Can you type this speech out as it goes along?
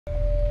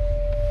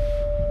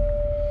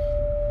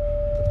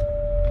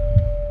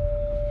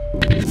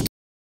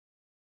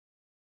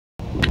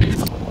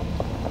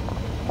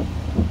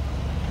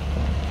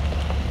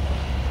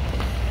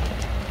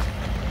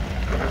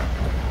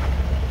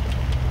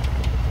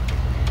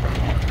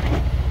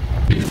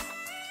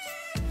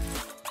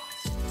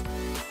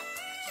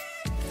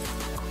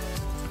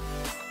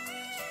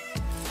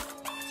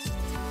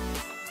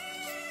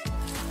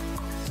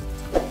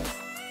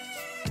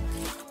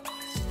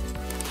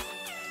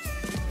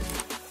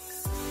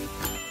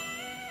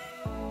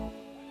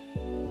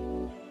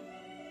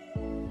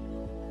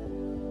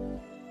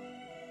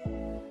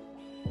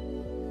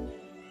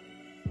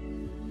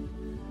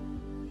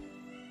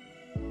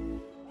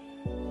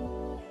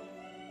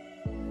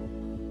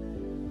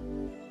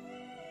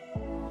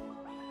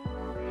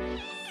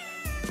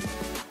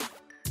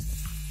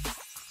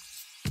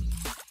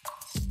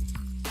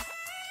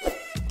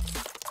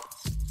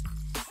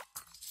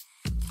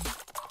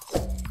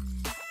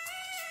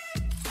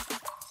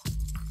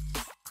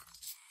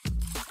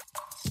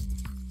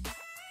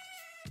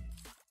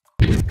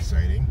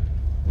exciting.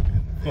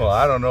 Well,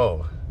 I don't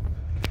know.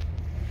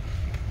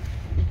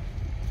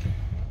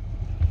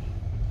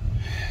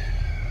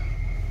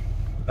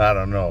 I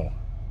don't know.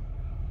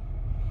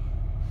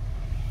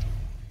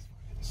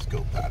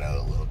 Scope that out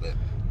a little bit.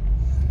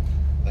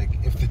 Like,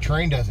 if the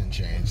train doesn't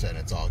change, then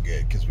it's all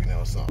good, because we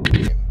know it's not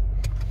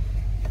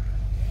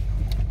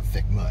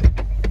thick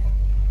mud.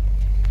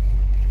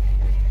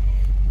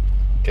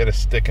 Get a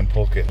stick and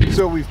poke it.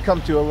 So we've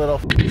come to a little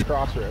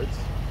crossroads.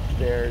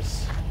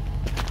 There's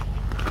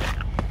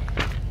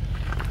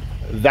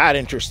that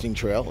interesting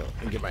trail.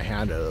 Let me get my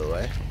hand out of the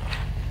way.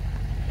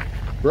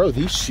 Bro,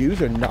 these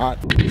shoes are not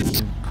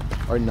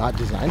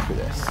designed for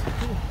this.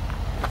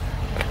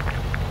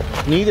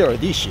 Neither are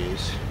these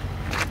shoes.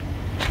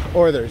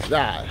 Or there's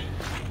that.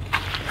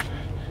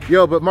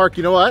 Yo, but Mark,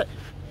 you know what?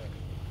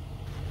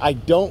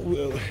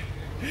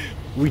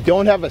 We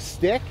don't have a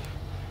stick,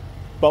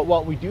 but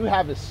what we do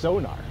have is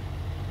sonar.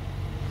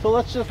 So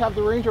let's just have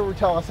the Range Rover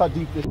tell us how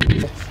deep this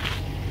is.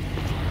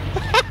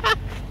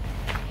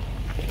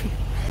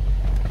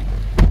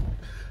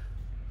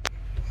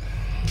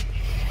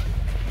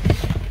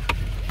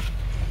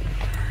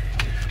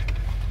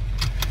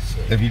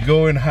 If you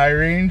go in high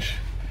range,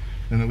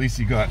 then at least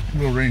you got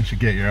low range to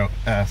get your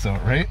ass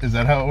out, right? Is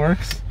that how it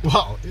works?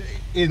 Well,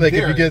 like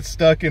if you get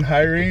stuck in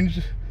high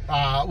range,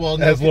 well,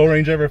 no, has low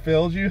range ever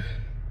failed you?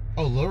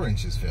 Oh, low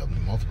range has failed me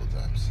multiple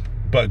times.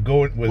 But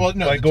going with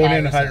going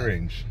in high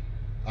range.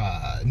 No,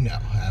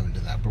 I haven't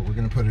done that. But we're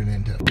gonna put it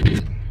into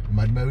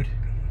mud mode.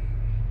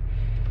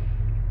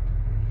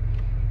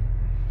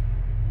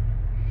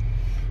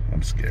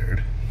 I'm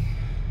scared.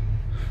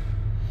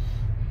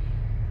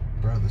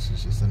 Bro, this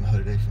is just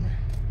another day for me.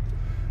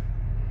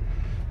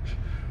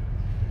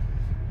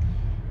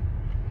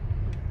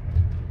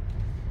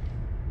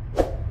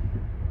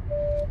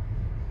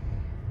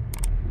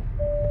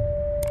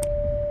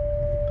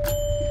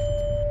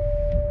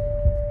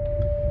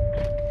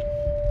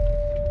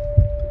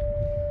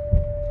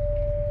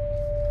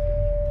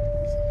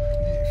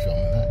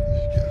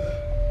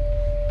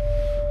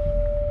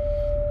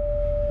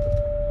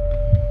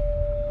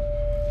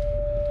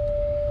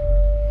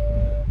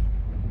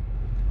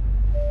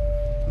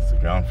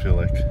 Ground feel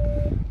like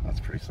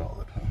that's pretty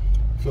solid, huh?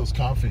 Feels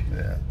comfy.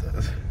 Yeah, it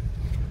does.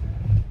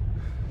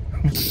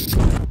 This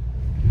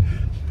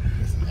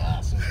is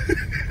awesome.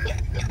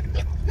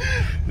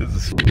 This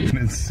is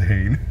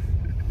insane.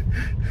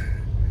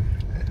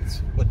 It's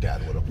what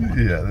Dad would have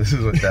wanted. Yeah, this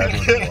is what Dad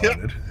would have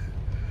wanted.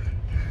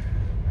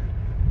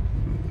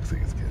 Looks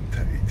like it's getting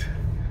tight.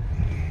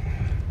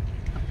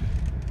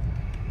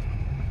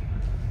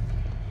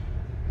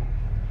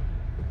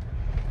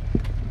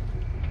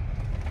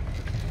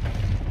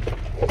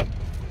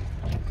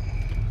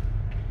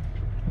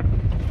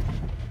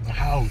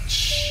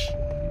 Ouch.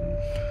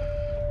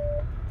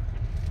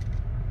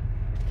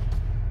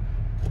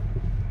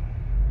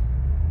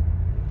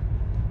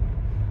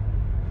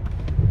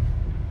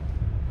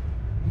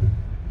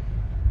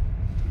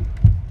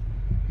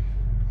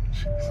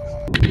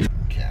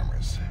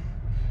 Cameras.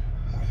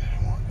 More than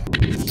I want.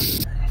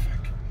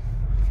 Traffic.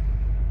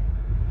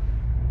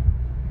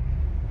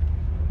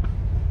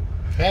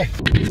 Hey,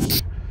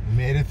 we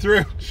made it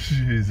through.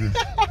 Jesus.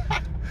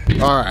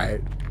 All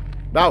right,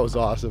 that was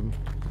awesome.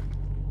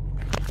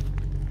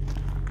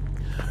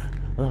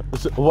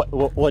 So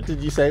what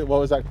did you say? What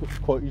was that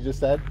quote you just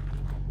said?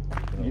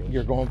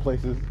 You're going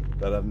places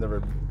that I've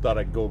never thought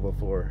I'd go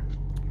before.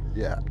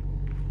 Yeah.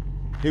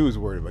 He was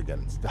worried about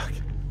getting stuck.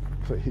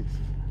 Please.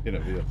 In a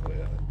vehicle,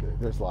 yeah.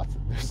 There's lots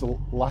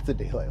of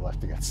daylight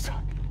left to get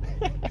stuck.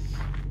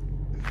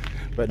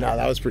 But no,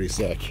 that was pretty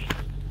sick.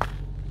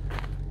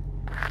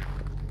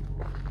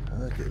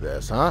 Look at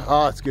this, huh?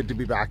 Oh, it's good to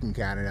be back in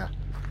Canada.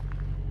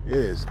 It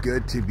is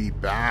good to be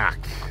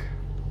back.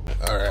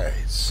 All right,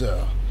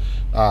 so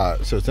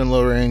it's in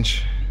low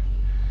range.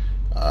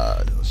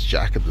 Let's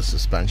jack up the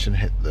suspension,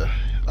 hit the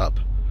up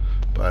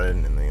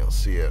button, and then you'll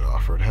see it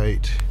off-road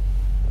height.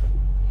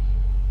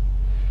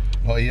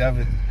 Oh, you have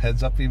it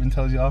heads up even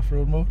tells you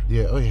off-road mode?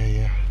 Yeah, oh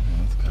yeah.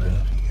 That's good. I don't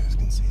know if you guys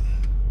can see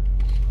that.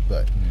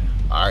 But,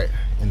 all right,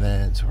 and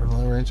then it's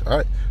low range. All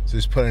right, so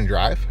just put in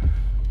drive.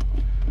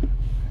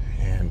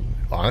 And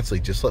honestly,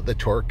 just let the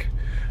torque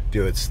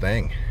do its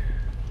thing.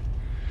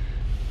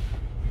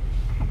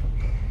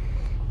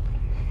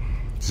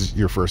 This is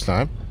your first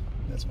time?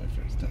 That's my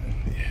first time.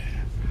 Yeah.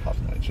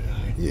 Popping my cherry.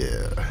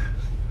 Yeah.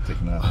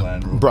 Taking that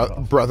Land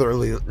Rover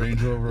brotherly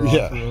Range Rover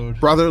off-road.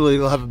 Brotherly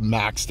will have it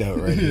maxed out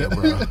right here,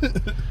 bro.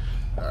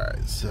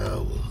 Alright,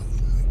 so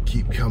we'll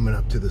keep coming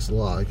up to this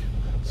log.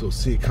 So we'll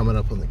see it coming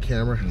up on the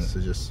camera. Yeah. So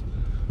just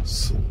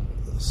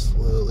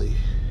slowly.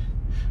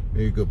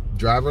 Maybe go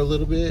drive a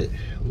little bit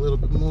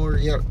more.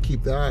 Yeah,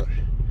 keep that.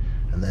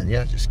 And then,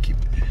 yeah, just keep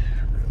it.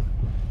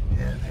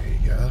 Yeah, there you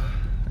go.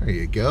 There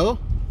you go.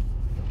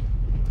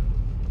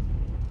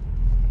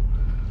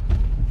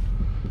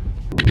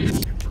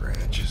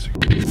 Branches.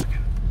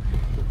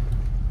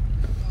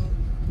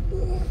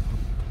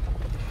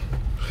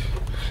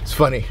 It's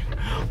funny.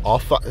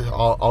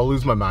 I'll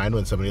lose my mind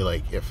when somebody,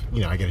 like, if,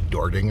 you know, I get a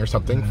door ding or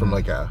something from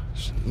like a,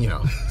 you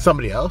know,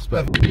 somebody else,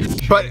 but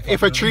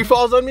if a tree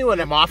falls on me when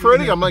I'm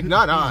off-roading, I'm like,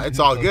 nah, it's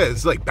all good.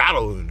 It's like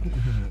battle wound,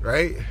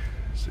 right?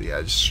 So yeah,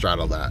 I just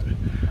straddle that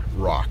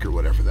rock or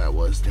whatever that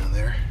was down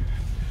there.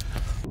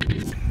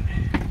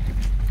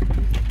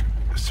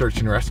 Search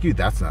and rescue,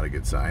 that's not a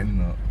good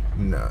sign.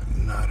 No,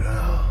 not at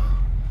all.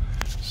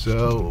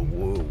 So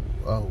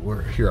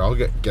we're here. I'll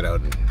get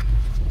out and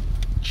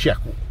check.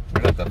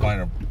 We're gonna have to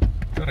find a.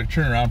 Gotta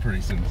turn around pretty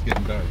soon. It's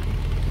getting dark.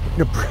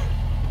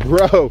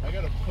 Bro, I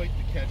got a flight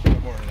to catch in the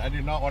morning. I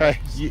do not want to.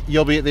 Hey,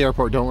 you'll be at the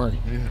airport. Don't worry.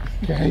 Yeah.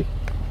 Okay.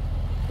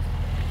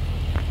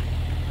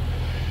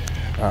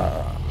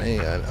 Oh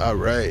man. All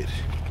right.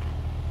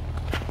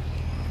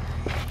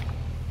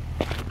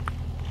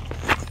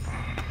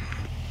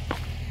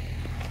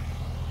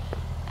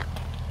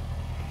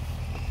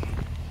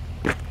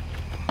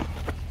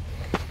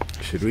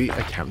 Should we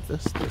attempt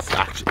this? This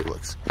actually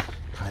looks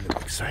kind of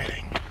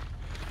exciting.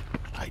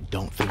 I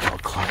don't think I'll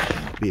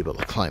be able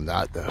to climb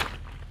that though.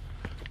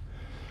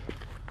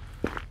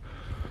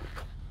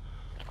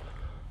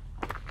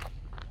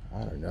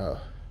 I don't know.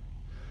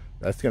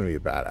 That's gonna be a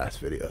badass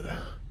video though.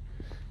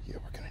 Yeah,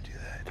 we're gonna do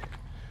that.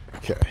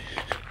 Okay,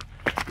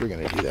 we're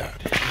gonna do that.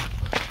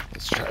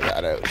 Let's try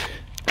that out.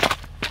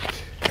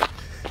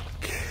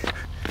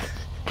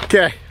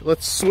 Okay,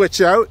 let's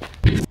switch out.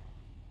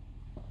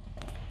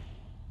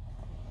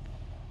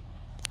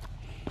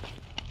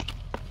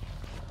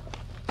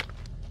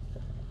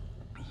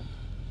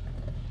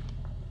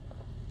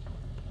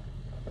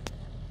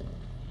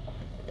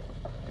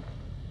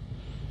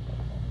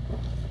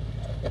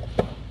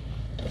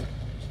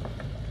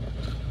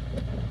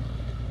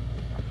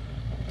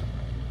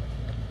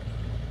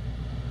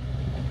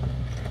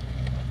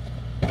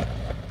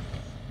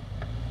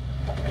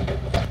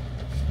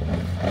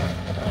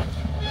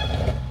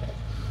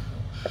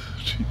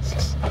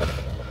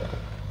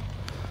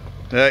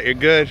 Yeah, you're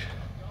good.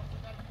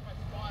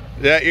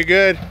 Yeah, you're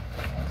good.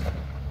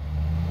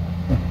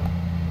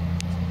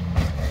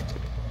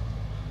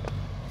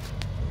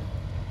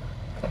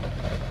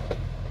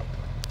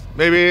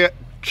 Maybe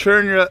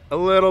turn you a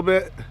little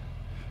bit.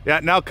 Yeah,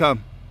 now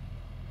come.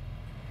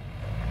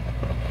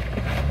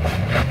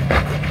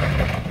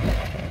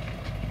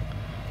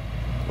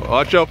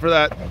 Watch out for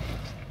that.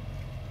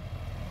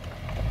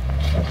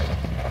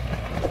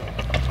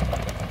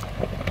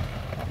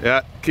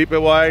 Yeah, keep it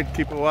wide,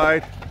 keep it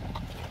wide.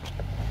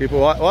 Keep it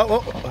wide.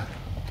 Whoa.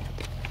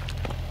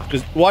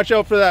 Just watch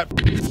out for that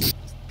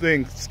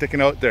thing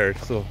sticking out there.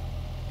 So.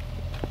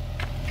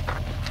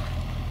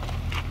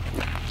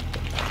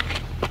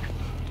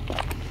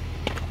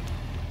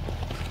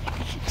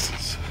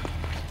 Jesus.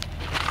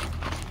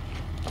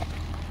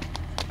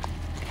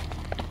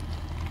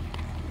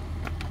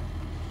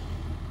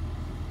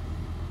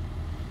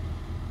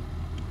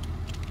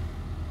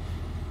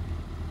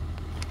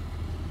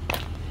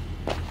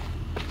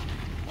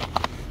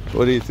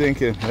 What are you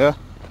thinking? Yeah?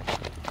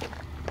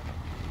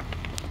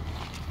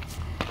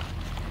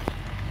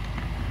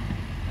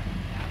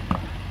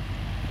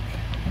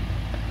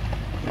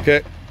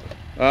 Okay,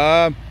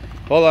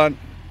 hold on.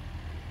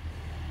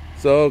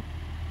 So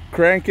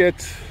crank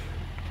it,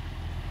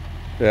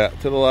 yeah,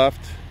 to the left.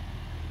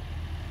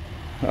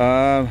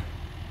 Yeah,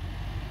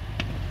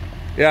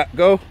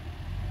 go.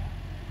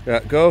 Yeah,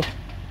 go.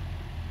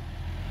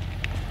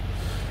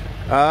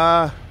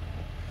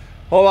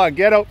 Hold on,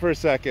 get out for a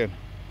second.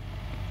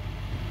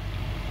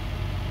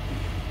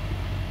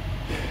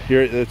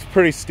 It's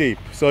pretty steep,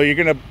 so you're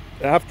gonna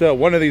have to,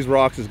 one of these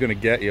rocks is gonna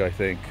get you, I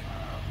think.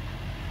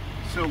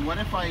 So what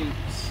if I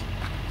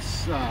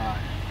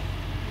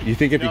you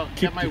think if you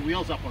get my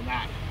wheels up on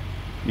that?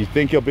 You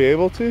think you'll be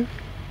able to?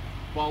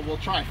 Well, we'll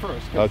try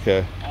first.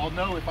 Okay. I'll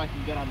know if I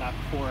can get on that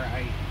before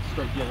I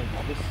start dealing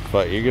with this.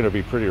 But you're gonna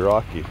be pretty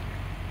rocky.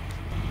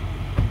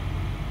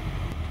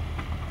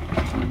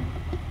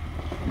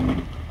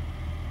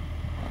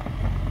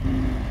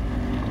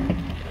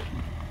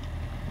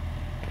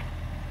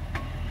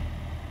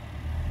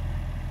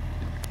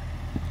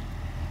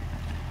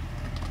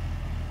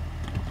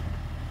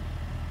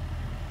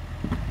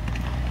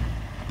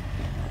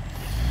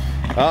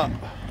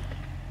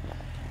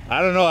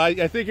 I don't know.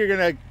 I think you're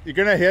gonna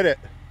hit it.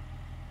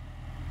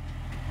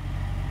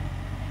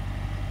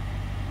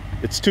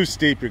 It's too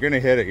steep. You're gonna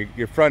hit it.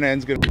 Your front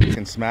end's gonna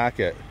fucking smack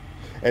it.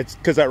 It's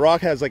because that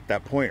rock has like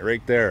that point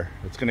right there.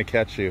 It's gonna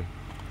catch you.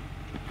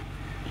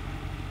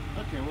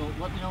 Okay. Well,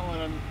 let me know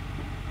when I'm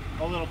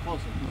a little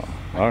closer.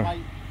 All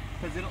right.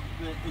 Because it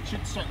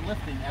should start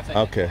lifting as I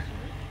Okay. get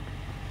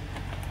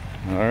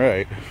closer, right? All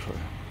right.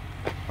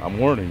 I'm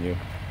warning you. You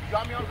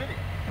got me on video.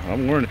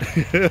 I'm warning.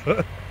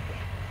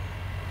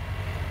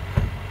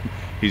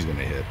 He's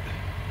gonna hit.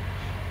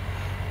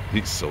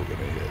 He's so gonna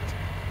hit.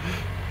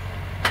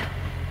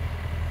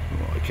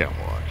 Oh, I can't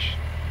watch.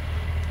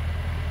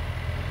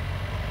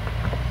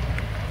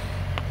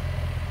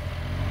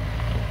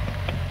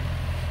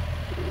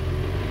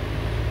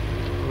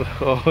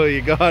 Oh,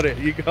 you got it.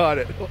 You got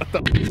it. What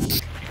the? You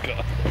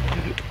got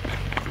it.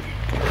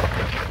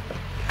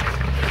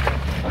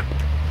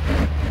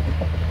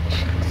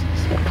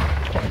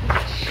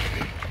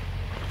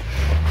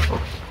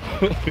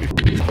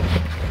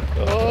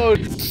 Oh,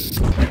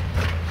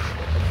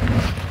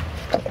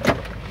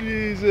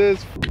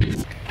 Jesus.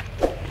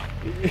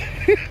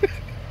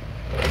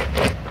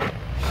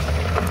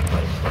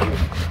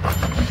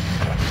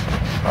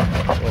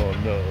 Oh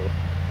no.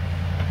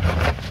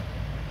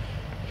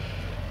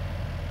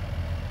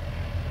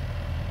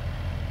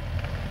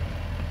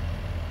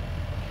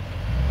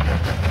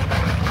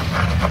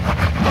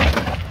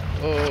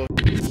 Oh.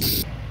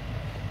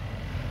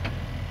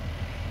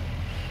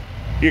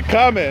 You're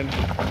coming.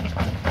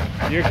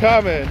 You're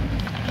coming.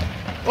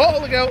 Oh,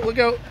 look out, look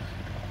out.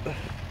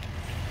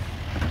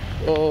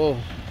 Oh.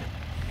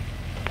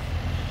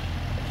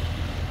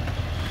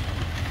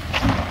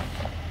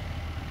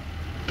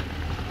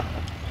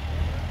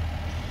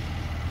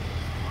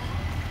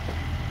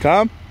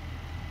 Come.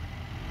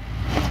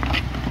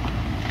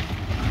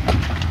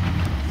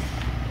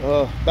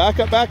 Oh, back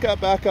up, back up,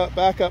 back up,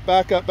 back up,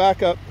 back up,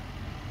 back up.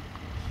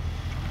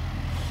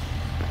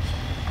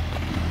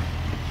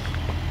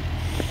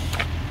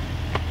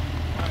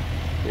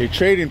 They're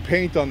trading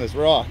paint on this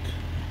rock.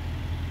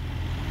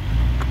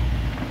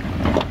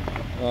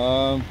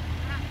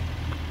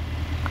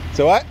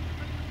 So what?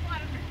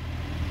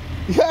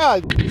 Yeah,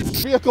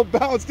 vehicle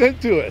bounced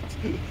into it.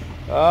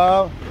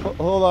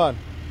 Hold on.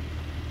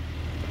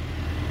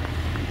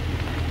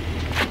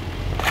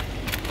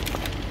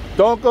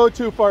 Don't go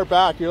too far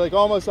back. You're like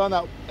almost on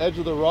that edge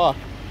of the rock,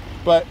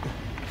 but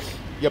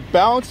you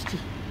bounced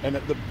and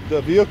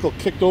the vehicle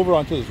kicked over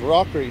onto this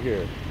rock right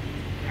here.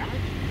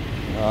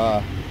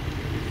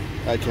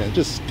 I can't,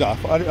 just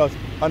stuff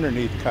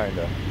underneath, kind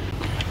of.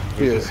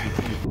 You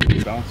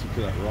bounce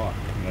into that rock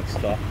and that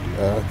stopped you.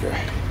 Okay.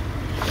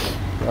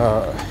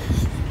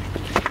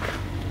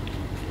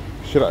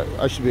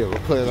 I should be able to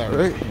clear that,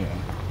 right?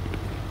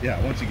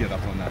 Yeah, once you get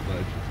up on that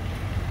ledge,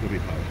 you'll be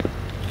fine.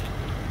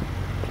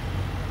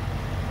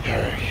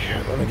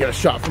 Alright, let me get a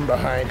shot from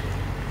behind.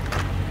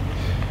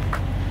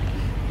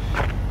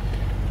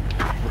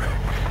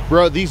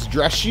 Bro, these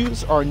dress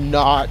shoes are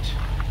not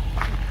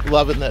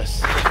loving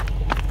this.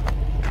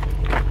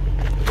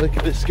 Look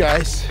at this,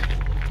 guys.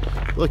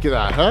 Look at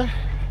that, huh?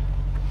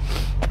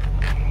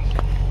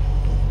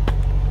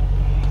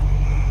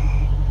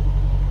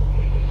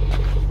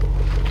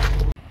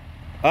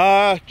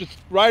 Just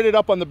ride it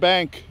up on the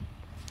bank.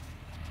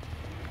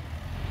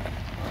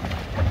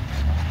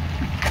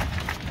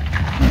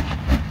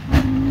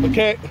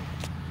 Okay.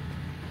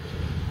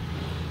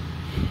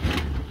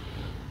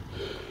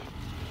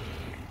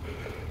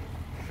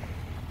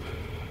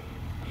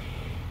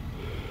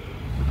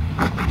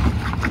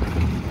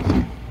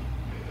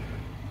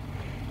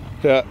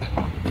 Yeah.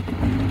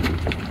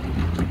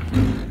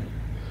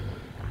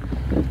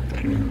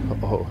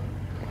 Uh-oh.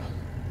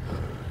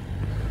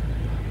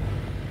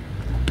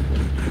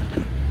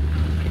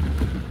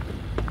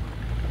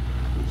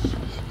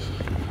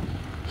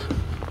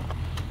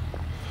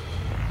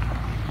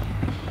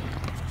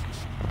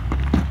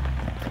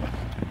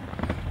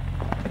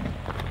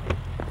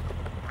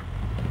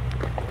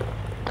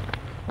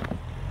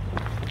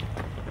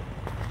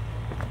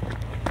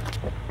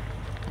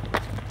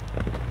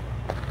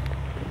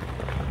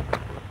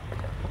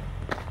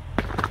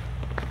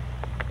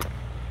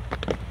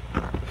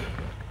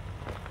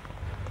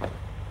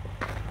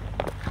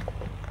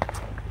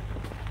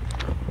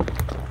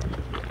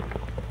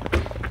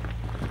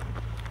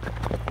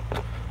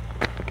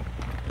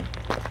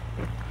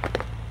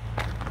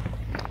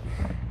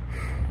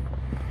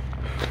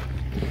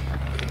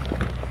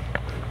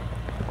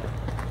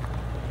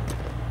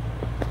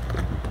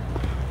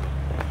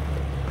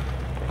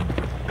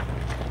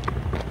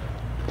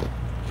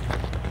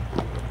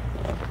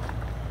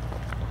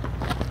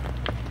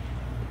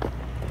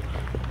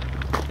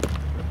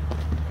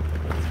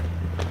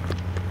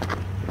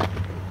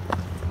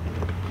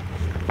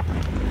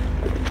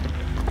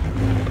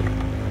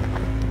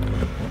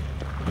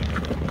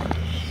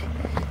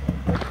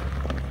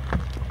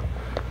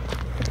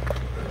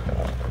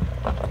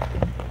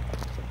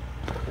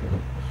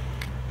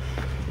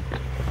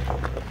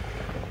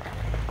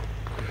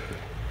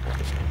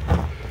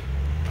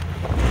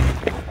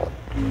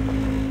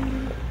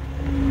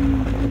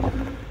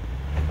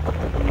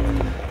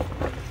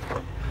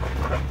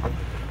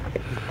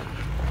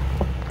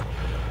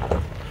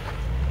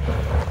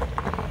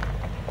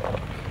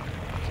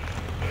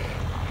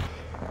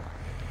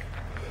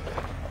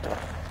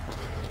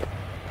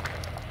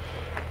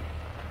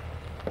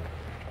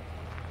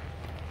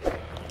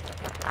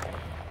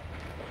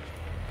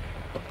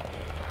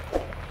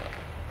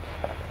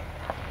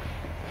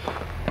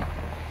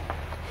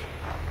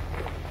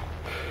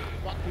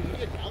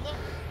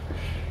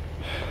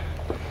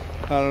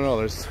 I don't know,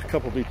 there's a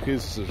couple big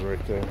pieces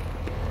right there.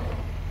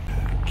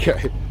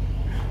 Okay.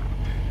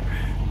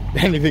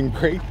 Anything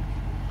break?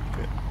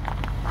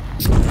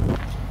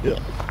 Yeah.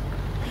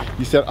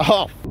 You said,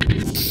 oh.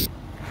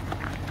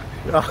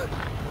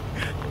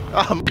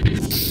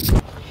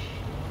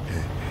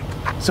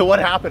 So what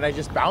happened? I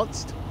just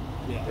bounced?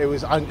 Yeah. It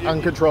was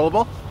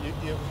uncontrollable?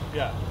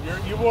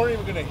 You weren't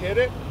even gonna hit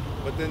it,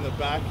 but then the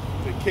back,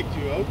 they kicked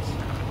you out.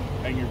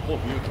 And your whole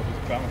vehicle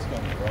just bounced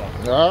on the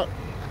rock. Yeah.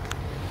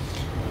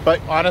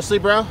 But honestly,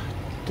 bro,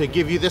 to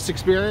give you this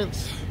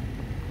experience,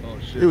 Oh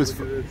shit! It was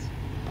look at this.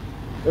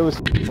 it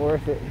was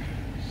worth it.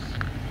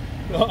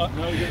 No,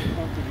 you're getting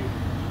comfortable.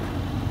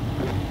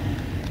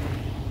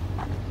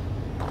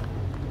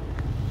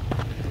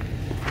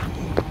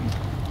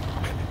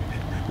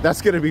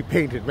 That's gonna be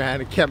painted,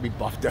 man. It can't be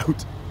buffed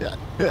out. Yeah.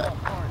 Yeah.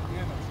 Oh,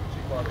 yeah, that's what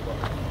she bought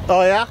about.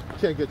 Oh yeah?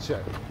 Okay, good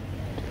shit.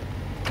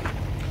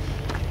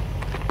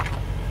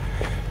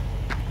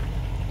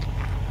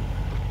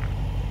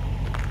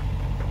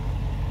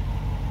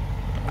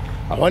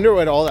 I wonder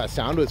what all that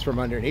sound was from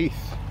underneath.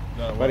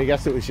 No, But I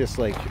guess it was just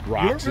like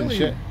rocks and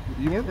shit.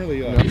 You weren't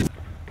really. No.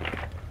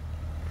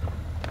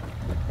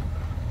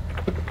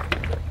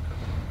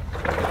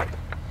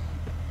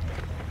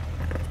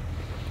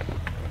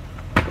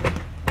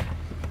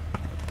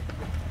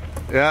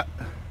 Yeah.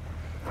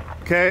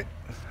 Okay,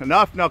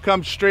 enough. Now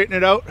come straighten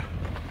it out.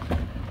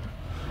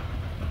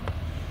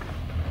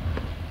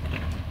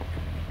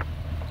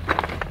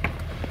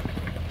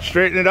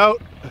 Straighten it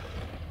out.